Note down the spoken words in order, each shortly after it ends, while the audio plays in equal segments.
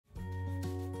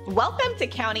Welcome to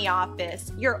County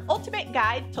Office, your ultimate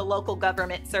guide to local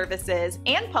government services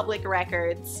and public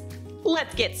records.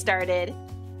 Let's get started.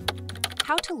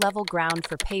 How to level ground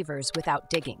for pavers without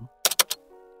digging.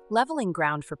 Leveling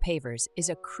ground for pavers is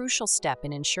a crucial step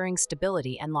in ensuring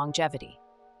stability and longevity.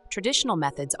 Traditional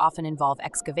methods often involve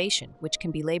excavation, which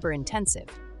can be labor-intensive.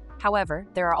 However,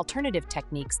 there are alternative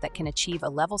techniques that can achieve a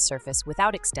level surface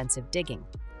without extensive digging.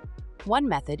 One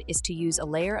method is to use a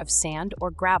layer of sand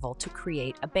or gravel to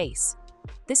create a base.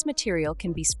 This material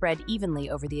can be spread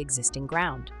evenly over the existing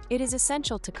ground. It is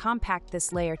essential to compact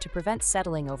this layer to prevent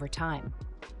settling over time.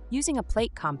 Using a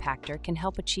plate compactor can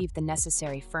help achieve the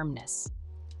necessary firmness.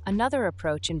 Another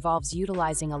approach involves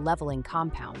utilizing a leveling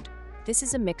compound. This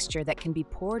is a mixture that can be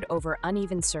poured over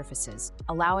uneven surfaces,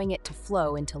 allowing it to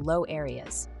flow into low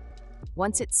areas.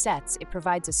 Once it sets, it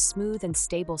provides a smooth and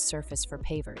stable surface for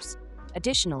pavers.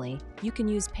 Additionally, you can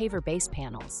use paver base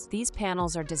panels. These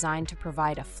panels are designed to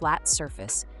provide a flat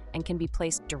surface and can be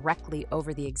placed directly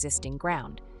over the existing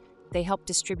ground. They help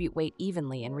distribute weight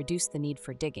evenly and reduce the need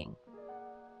for digging.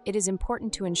 It is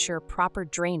important to ensure proper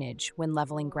drainage when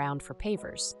leveling ground for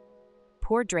pavers.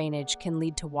 Poor drainage can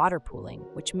lead to water pooling,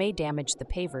 which may damage the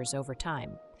pavers over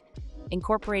time.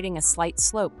 Incorporating a slight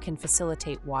slope can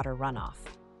facilitate water runoff.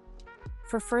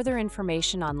 For further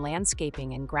information on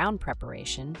landscaping and ground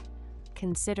preparation,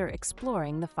 consider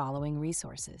exploring the following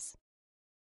resources.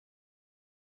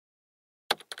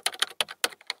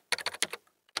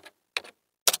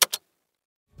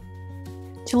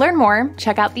 To learn more,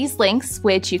 check out these links,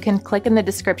 which you can click in the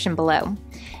description below.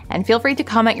 And feel free to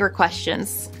comment your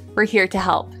questions. We're here to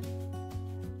help.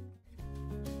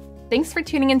 Thanks for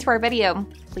tuning into our video.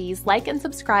 Please like and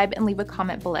subscribe and leave a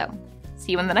comment below.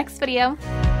 See you in the next video.